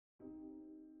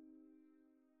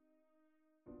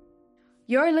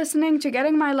You're listening to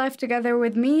Getting My Life Together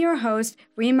with me, your host,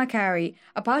 Reem Makari,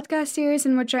 a podcast series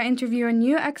in which I interview a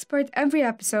new expert every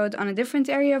episode on a different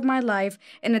area of my life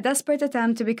in a desperate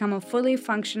attempt to become a fully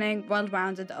functioning,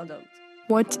 well-rounded adult.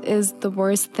 What is the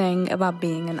worst thing about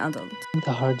being an adult?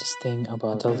 The hardest thing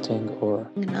about adulting, or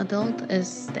An adult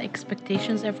is the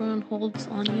expectations everyone holds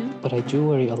on you. but I do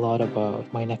worry a lot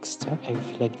about my next step. I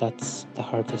feel like that's the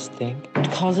hardest thing. It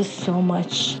causes so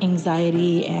much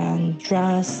anxiety and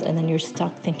stress, and then you're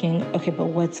stuck thinking, okay, but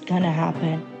what's gonna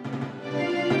happen?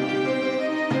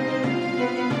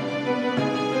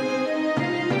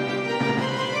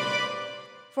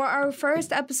 For our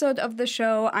first episode of the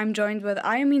show, I'm joined with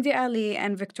Ayomide Ali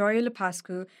and Victoria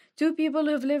Lupascu, two people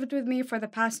who've lived with me for the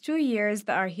past 2 years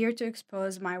that are here to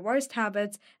expose my worst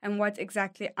habits and what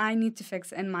exactly I need to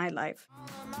fix in my life.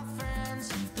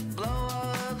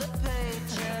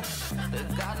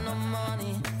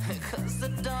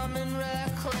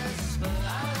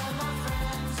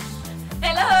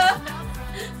 Hello!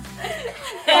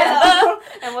 Hello!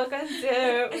 And welcome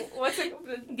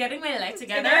to Getting My Life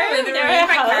Together with Reem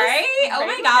Makari. Oh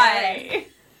my god!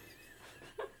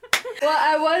 Well,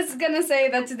 I was gonna say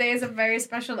that today is a very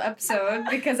special episode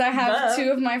because I have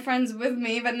two of my friends with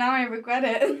me, but now I regret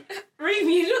it. Reem,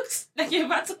 you look like you're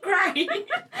about to cry.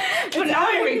 But now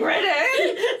I regret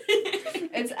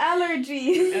it. It's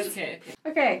allergies. Okay.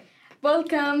 Okay,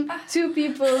 welcome two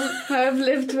people who have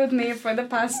lived with me for the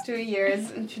past 2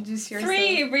 years. Introduce yourself.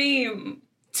 Three, Reem.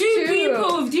 Two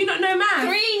people. Do you not know math?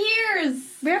 3 years.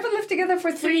 We haven't lived together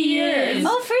for 3 years.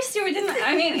 Oh, first year we didn't.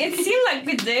 I mean, it seemed like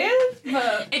we did,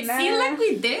 but It seemed like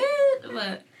we did,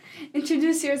 but...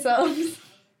 Introduce yourselves.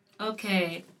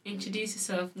 Okay, introduce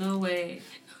yourself. No way.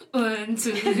 1,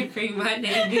 2, 3. My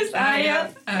name is Aya.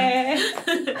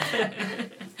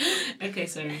 Okay,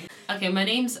 sorry. Okay, my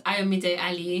name's Ayomide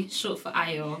Ali, short for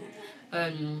Ayo.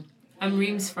 I'm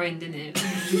Reem's friend, innit?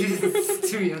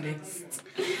 To be honest.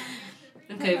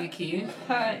 Okay, Vicky.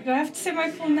 Hi. Do I have to say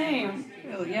my full name?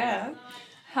 Oh, yeah.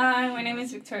 Hi, my name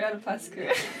is Victoria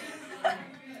Lupascu.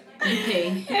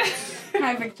 Okay.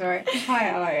 Hi, Victoria. Hi,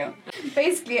 how are you?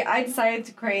 Basically, I decided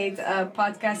to create a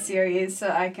podcast series so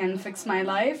I can fix my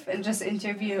life and just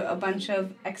interview a bunch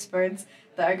of experts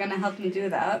that are going to help me do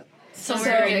that. So So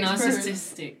very expert.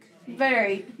 narcissistic.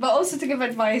 Very. But also to give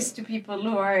advice to people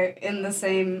who are in the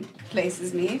same place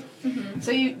as me. Mm-hmm.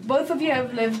 So both of you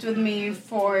have lived with me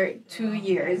for 2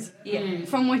 years. Yeah.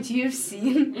 From what you've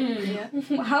seen,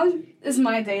 Mm. how is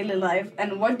my daily life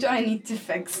and what do I need to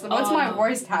fix? What's my Oh.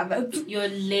 worst habit? You're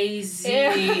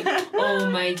lazy. Oh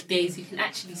my days. You can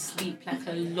actually sleep like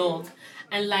a log.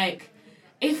 And like,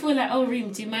 if we're like, oh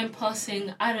Reem, do you mind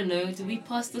passing, I don't know, do we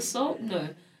pass the salt? No.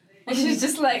 And she's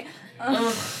just like,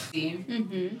 Ugh.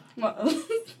 Well,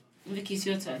 Vicky's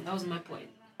your turn. That was my point.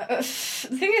 the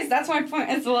thing is, that's my point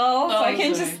as well. So Oh, I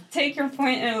can sorry. just take your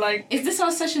point and like. Is this our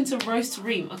session to roast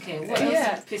Reem? Okay, what else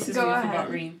Yeah, pisses go me off ahead.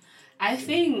 about Reem? I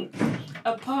think,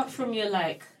 apart from your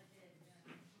like,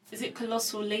 is it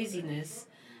colossal laziness?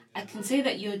 I can say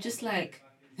that you're just like,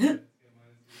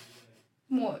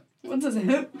 what? What does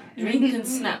it Reem can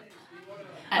snap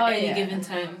at Oh, any yeah. given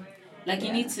time. Like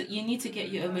you need to get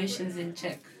your emotions in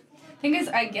check. Thing is,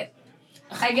 I get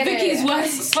Vicky's it.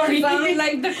 worse. Sorry. I'm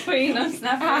like the queen of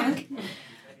snapping.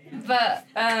 But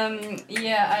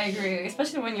yeah, I agree.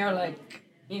 Especially when you're like,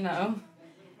 you know.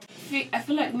 I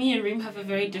feel like me and Reem have a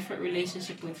very different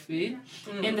relationship with food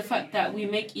in the fact that we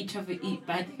make each other eat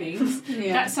bad things.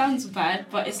 Yeah. That sounds bad,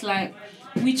 but it's like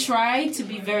we try to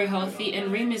be very healthy,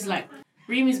 and Reem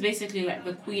is basically like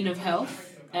the queen of health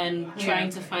and trying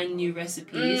to find new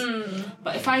recipes.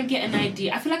 But if I get an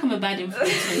idea, I feel like I'm a bad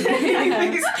influence.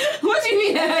 What do you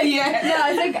mean? Yeah. No,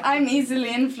 I think I'm easily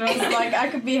influenced. Like, I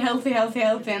could be healthy,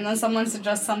 and then someone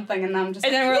suggests something, and I'm just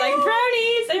And then we're like,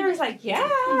 brownies! And we're like, yeah!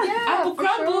 Apple for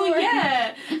crumble, sure.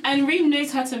 yeah. And Reem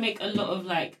knows how to make a lot of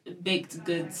like baked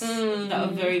goods that are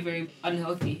very, very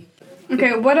unhealthy.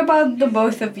 Okay, what about the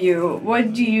both of you?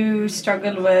 What do you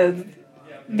struggle with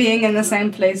being in the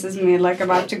same place as me, like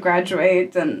about to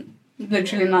graduate and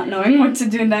literally not knowing what to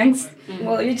do next?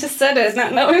 Well, you just said it,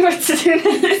 not knowing what to do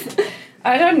next.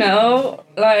 I don't know.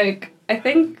 Like, I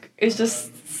think it's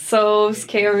just so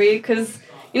scary because,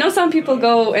 you know, some people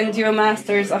go and do a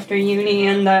master's after uni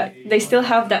and that they still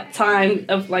have that time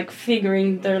of, like,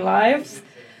 figuring their lives.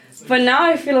 But now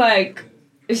I feel like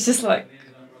it's just like,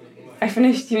 I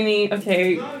finished uni,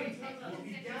 okay,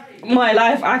 my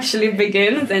life actually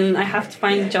begins and I have to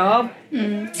find a job.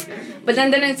 But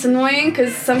then it's annoying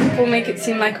because some people make it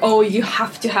seem like, oh, you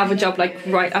have to have a job like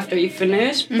right after you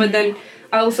finish. But then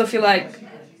I also feel like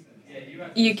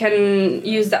you can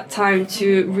use that time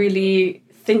to really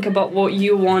think about what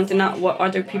you want and not what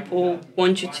other people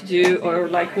want you to do, or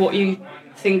like what you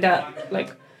think that like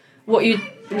what you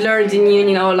learned in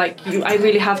uni, like I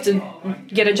really have to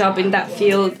get a job in that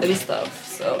field and stuff.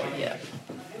 So yeah.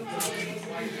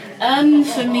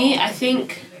 For me, I think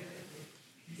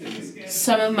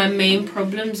some of my main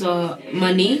problems are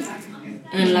money,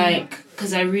 and like,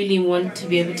 because I really want to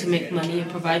be able to make money and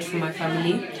provide for my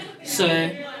family. So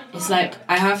it's like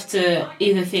I have to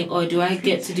either think, oh, do I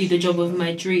get to do the job of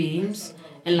my dreams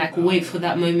and like wait for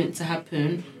that moment to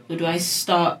happen, or do I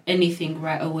start anything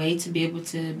right away to be able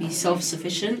to be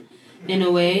self-sufficient in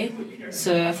a way? So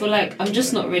I feel like I'm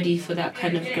just not ready for that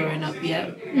kind of growing up yet.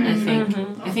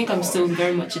 I think I'm still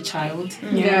very much a child.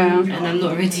 Yeah. And I'm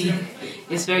not ready.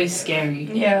 It's very scary.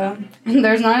 Yeah. And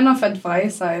there's not enough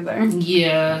advice either.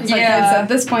 Yeah. It's like it's, at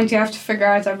this point you have to figure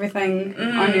out everything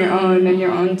on your own in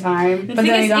your own time. But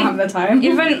then you don't have the time.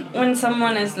 Even when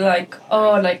someone is like,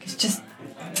 oh, like it's just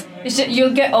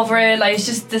you'll get over it, like it's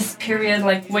just this period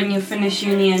like when you finish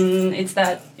uni and it's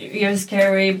that you're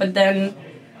scary, but then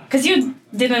because you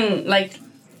didn't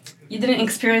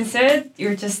experience it,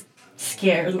 you're just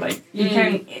scared, like you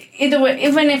can either way.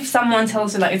 Even if someone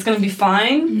tells you like it's gonna be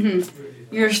fine,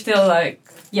 you're still like,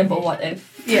 yeah, but what if?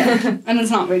 Yeah. And it's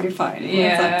not really fine.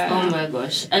 Yeah. Oh my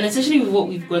gosh. And especially with what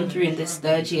we've gone through in this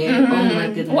third year. Oh my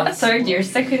goodness. What third year?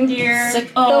 Second year? The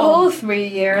whole 3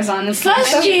 years, honestly.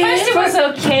 First year was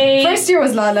okay. First year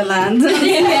was La La Land.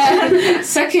 Yeah.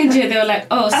 Second year they were like,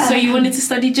 oh, so you wanted to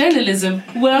study journalism?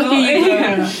 Well, here you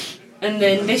go. And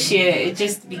then this year it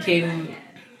just became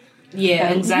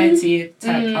anxiety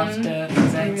attack after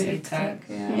anxiety attack.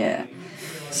 Yeah.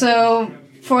 So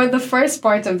for the first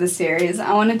part of the series,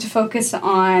 I wanted to focus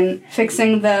on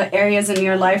fixing the areas in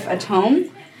your life at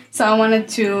home. So I wanted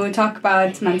to talk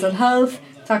about mental health,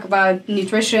 talk about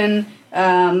nutrition,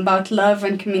 about love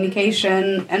and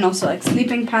communication, and also like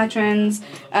sleeping patterns.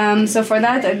 So for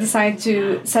that, I decided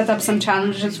to set up some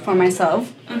challenges for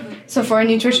myself. So for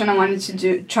nutrition, I wanted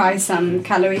to try some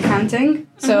calorie counting.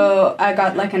 So I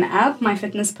got like an app,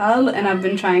 MyFitnessPal, and I've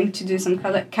been trying to do some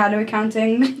calorie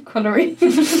counting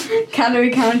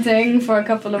for a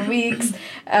couple of weeks.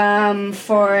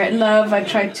 For love, I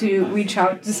tried to reach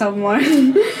out to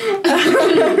someone.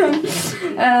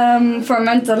 For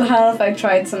mental health, I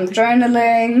tried some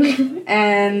journaling,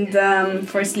 and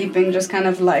for sleeping, just kind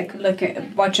of like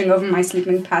watching over my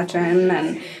sleeping pattern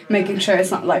and making sure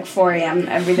it's not like 4 a.m.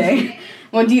 every day.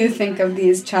 What do you think of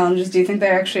these challenges? Do you think they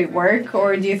actually work,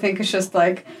 or do you think it's just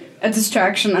like a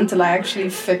distraction until I actually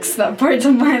fix that part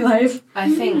of my life? I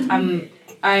think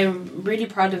I'm really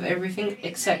proud of everything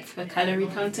except for calorie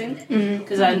counting,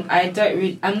 because I'm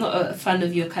not a fan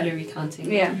of your calorie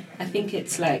counting. Yeah. I think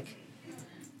it's like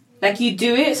you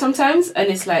do it sometimes, and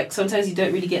it's like sometimes you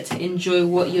don't really get to enjoy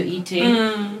what you're eating,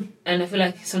 and I feel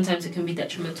like sometimes it can be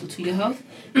detrimental to your health.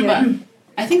 But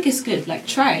I think it's good. Like,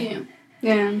 try.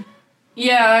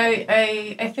 Yeah,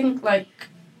 I think like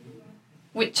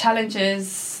with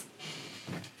challenges,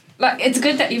 like it's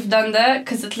good that you've done that,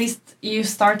 because at least you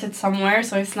started somewhere,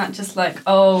 so it's not just like,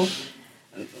 oh,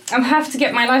 I have to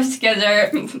get my life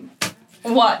together.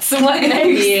 What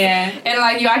next? Yeah. And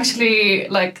like you actually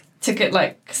like took it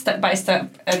like step by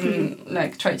step and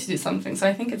like tried to do something. So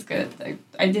I think it's good.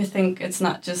 I do think it's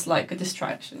not just like a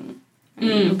distraction.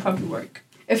 It'll probably work.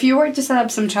 If you were to set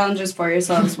up some challenges for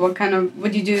yourselves, what kind of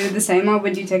would you do the same, or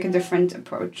would you take a different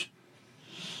approach?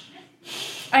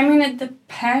 I mean, it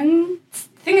depends.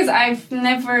 Thing is, I've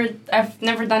never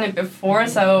done it before,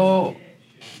 so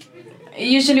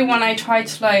usually when I try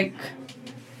to like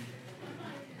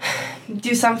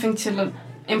do something to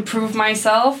improve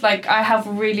myself, like I have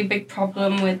a really big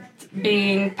problem with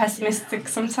being pessimistic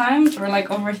sometimes, or like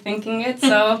overthinking it.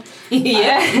 So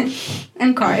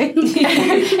And crying.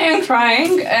 I'm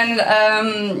crying,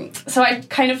 and so I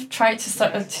kind of tried to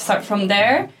start from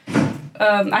there.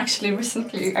 Actually,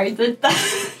 recently I did that.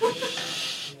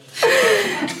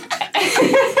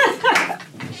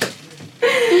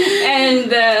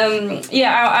 And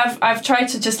I've tried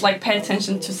to just like pay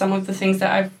attention to some of the things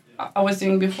that I was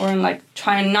doing before and like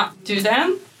try and not do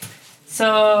them.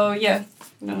 So yeah,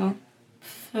 no.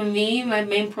 For me, my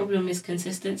main problem is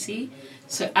consistency.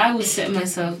 So I would set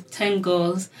myself 10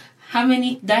 goals. How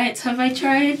many diets have I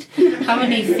tried? How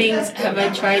many things have I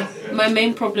tried? My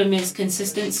main problem is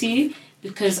consistency,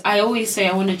 because I always say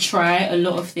I want to try a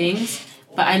lot of things,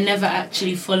 but I never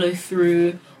actually follow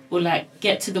through or like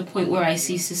get to the point where I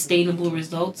see sustainable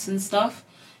results and stuff.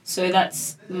 So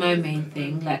that's my main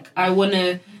thing. Like, I want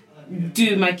to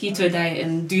do my keto diet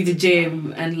and do the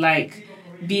gym and like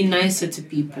be nicer to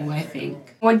people, I think.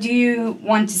 What do you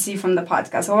want to see from the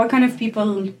podcast? Or what kind of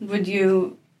people would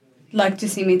you like to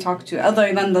see me talk to,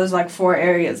 other than those like 4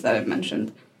 areas that I've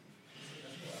mentioned?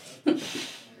 I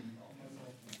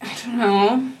don't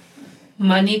know.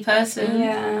 Money person?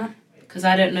 Yeah. Because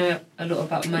I don't know a lot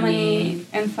about money.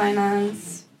 And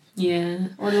finance. Yeah.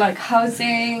 Or like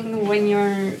housing when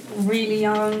you're really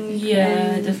young.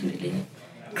 Yeah, definitely.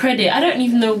 Credit. I don't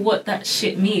even know what that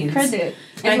shit means. Credit.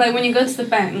 It's like when you go to the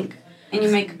bank and you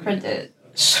make a credit.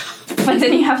 But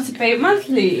then you have to pay it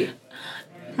monthly.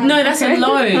 No, that's a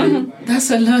loan. That's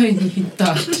a loan, you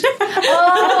duck.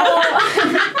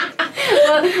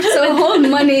 So a whole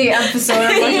money episode.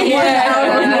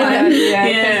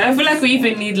 Yeah, I feel like we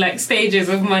even need like stages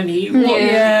of money.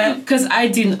 Yeah. Because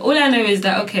all I know is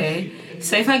that, okay,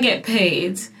 so if I get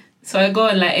paid, so I go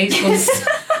on like ASOS,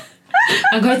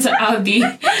 I go to Aldi,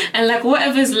 and like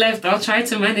whatever's left, I'll try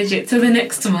to manage it to the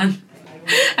next month.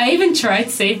 I even tried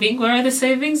saving. Where are the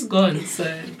savings gone? So,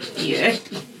 yeah.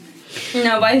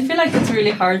 No, but I feel like it's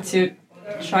really hard to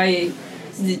try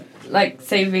like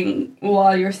saving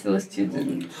while you're still a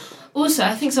student. Also,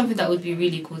 I think something that would be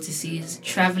really cool to see is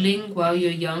traveling while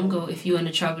you're young, or if you want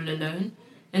to travel alone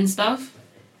and stuff.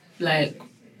 Like,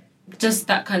 just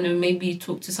that kind of, maybe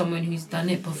talk to someone who's done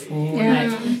it before,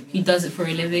 like who does it for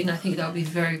a living. I think that would be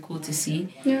very cool to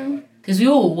see. Yeah. Because we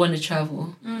all want to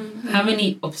travel. Mm-hmm. How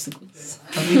many obstacles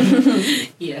have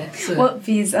we? Yeah. So, what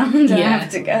visa do I have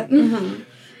to get? Mm-hmm.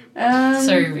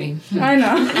 Sorry. I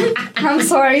know. I'm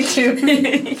sorry too.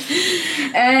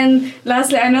 And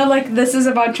lastly, I know like this is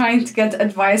about trying to get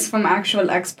advice from actual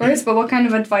experts, but what kind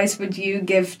of advice would you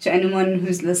give to anyone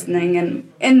who's listening and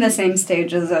in the same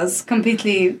stages as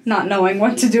completely not knowing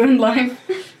what to do in life?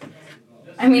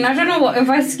 I mean, I don't know what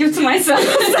advice to give to myself.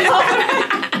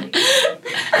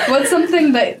 What's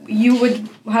something that you would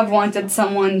have wanted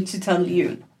someone to tell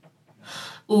you?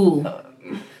 Ooh.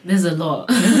 There's a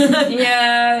lot.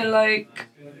 Yeah, like,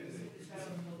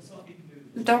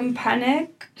 don't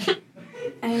panic.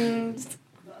 And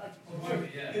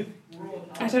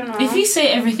I don't know. If you say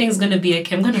everything's gonna be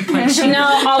okay, I'm gonna punch you. No,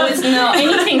 always no.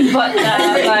 Anything but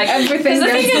that. Like, everything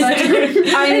gets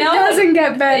better. I know. It doesn't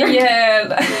get better.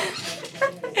 Yeah.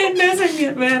 It doesn't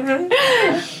get better.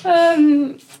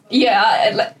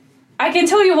 Yeah, I can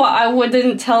tell you what I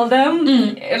wouldn't tell them.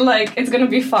 Like, it's gonna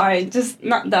be fine. Just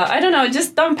not that. I don't know.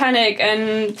 Just don't panic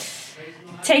and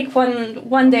take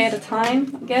one day at a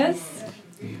time, I guess.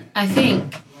 I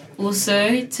think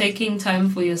also taking time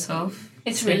for yourself.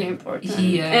 It's really important.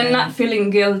 Yeah. And not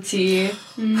feeling guilty.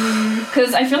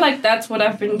 Because I feel like that's what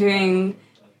I've been doing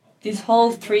these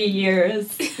whole 3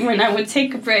 years. When I would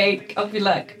take a break, I'll be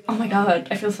like, oh my god,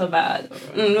 I feel so bad.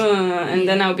 And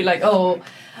then I'll be like, oh,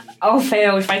 I'll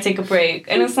fail if I take a break.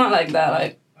 And it's not like that.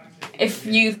 Like, if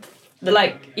you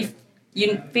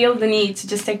feel the need to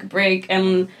just take a break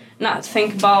and not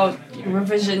think about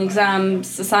revision,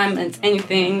 exams, assignments,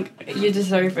 anything, you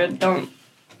deserve it. Don't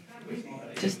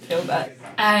just feel that.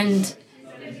 And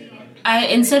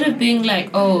instead of being like,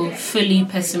 oh, fully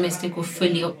pessimistic or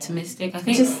fully optimistic, I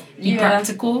think just be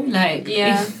practical. Like,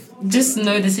 just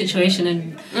know the situation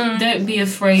and don't be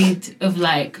afraid of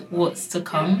like what's to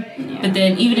come. But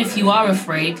then even if you are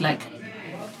afraid, like,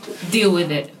 deal with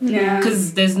it. Yeah.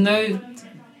 Because there's no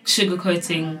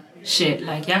sugarcoating shit.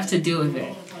 Like, you have to deal with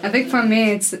it. I think for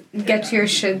me, it's get your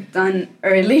shit done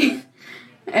early.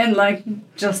 And like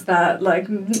just that, like.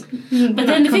 But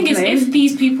then the thing is, if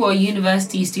these people are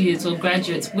university students or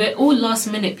graduates, we're all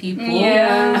last minute people.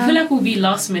 Yeah. I feel like we'll be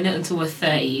last minute until we're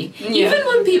 30. Yeah. Even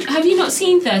when people, have you not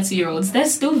seen 30-year-olds? They're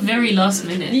still very last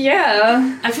minute.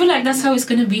 Yeah. I feel like that's how it's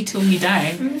gonna be till we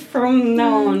die. From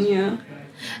now on, yeah.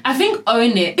 I think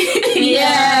own it.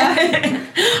 Yeah.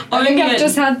 I think I've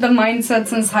just had the mindset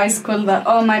since high school that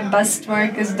my best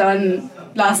work is done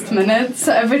last minute.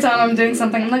 So every time I'm doing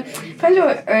something, I'm like, if I do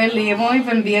it early, it won't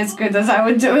even be as good as I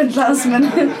would do it last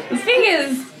minute. The thing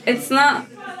is, it's not,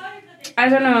 I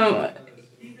don't know,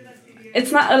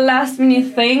 it's not a last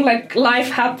minute thing. Like, life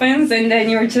happens and then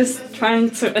you're just trying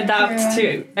to adapt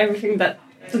to everything that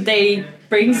the day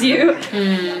brings you.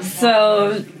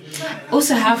 So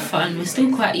also have fun. We're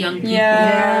still quite young people.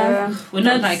 Yeah. We're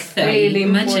not like 30. Really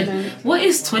imagine important. What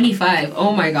is 25?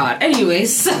 Oh my god.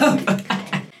 Anyways, so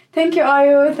Thank you,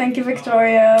 Ayo. Thank you,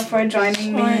 Victoria, for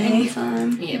joining me.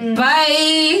 Anytime. yeah.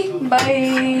 Bye.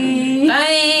 Bye.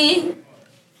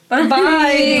 Bye. Bye.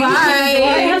 Bye. Do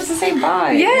I have to say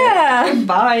bye? Yeah.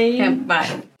 Bye. Yeah,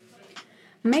 bye.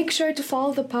 Make sure to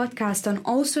follow the podcast on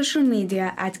all social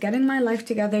media at Getting My Life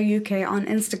Together UK on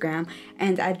Instagram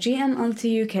and at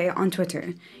GMLTUK on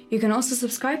Twitter. You can also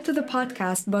subscribe to the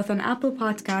podcast both on Apple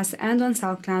Podcasts and on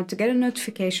SoundCloud to get a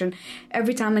notification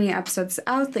every time a new episode's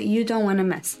out that you don't want to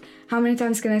miss. How many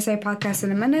times can I say podcast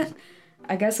in a minute?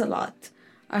 I guess a lot.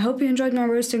 I hope you enjoyed my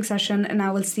roasting session, and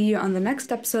I will see you on the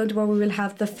next episode where we will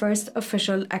have the first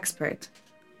official expert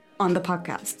on the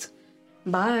podcast.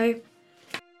 Bye!